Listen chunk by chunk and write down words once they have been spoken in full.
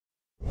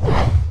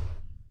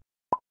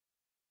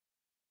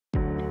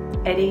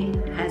Eddie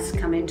has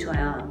come into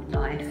our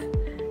life,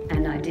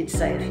 and I did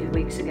say a few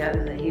weeks ago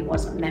that he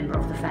wasn't a member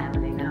of the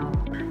family now.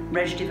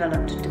 Reg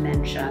developed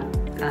dementia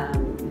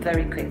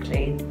very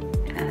quickly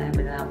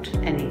without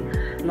any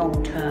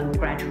long-term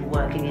gradual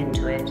working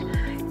into it.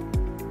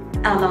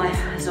 Our life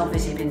has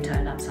obviously been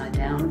turned upside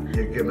down.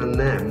 You're giving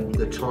them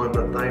the time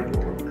that they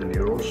want, and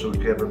you're also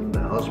giving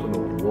the husband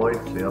or the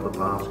wife, the other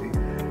party,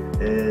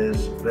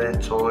 is their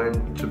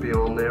time to be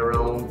on their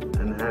own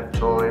and have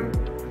time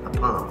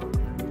apart.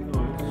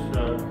 Well, it's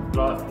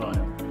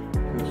lifeline,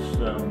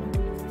 because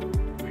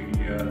we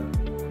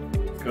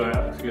go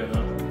out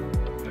together,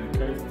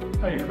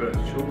 pay for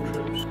short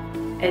trips.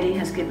 Eddie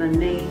has given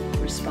me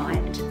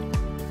respite,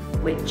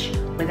 which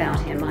without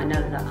him I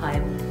know that I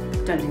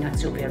don't think I'd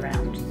still be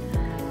around.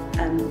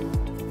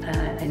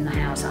 In the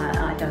house,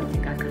 I don't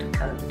think I could have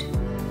coped.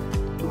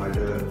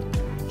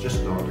 I'd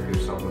just not to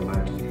give something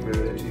back to the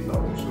community, but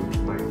also to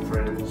make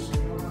friends,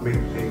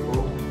 meet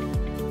people,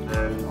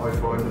 and I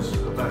find this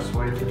is the best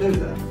way to do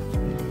that.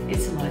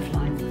 It's a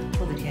lifeline.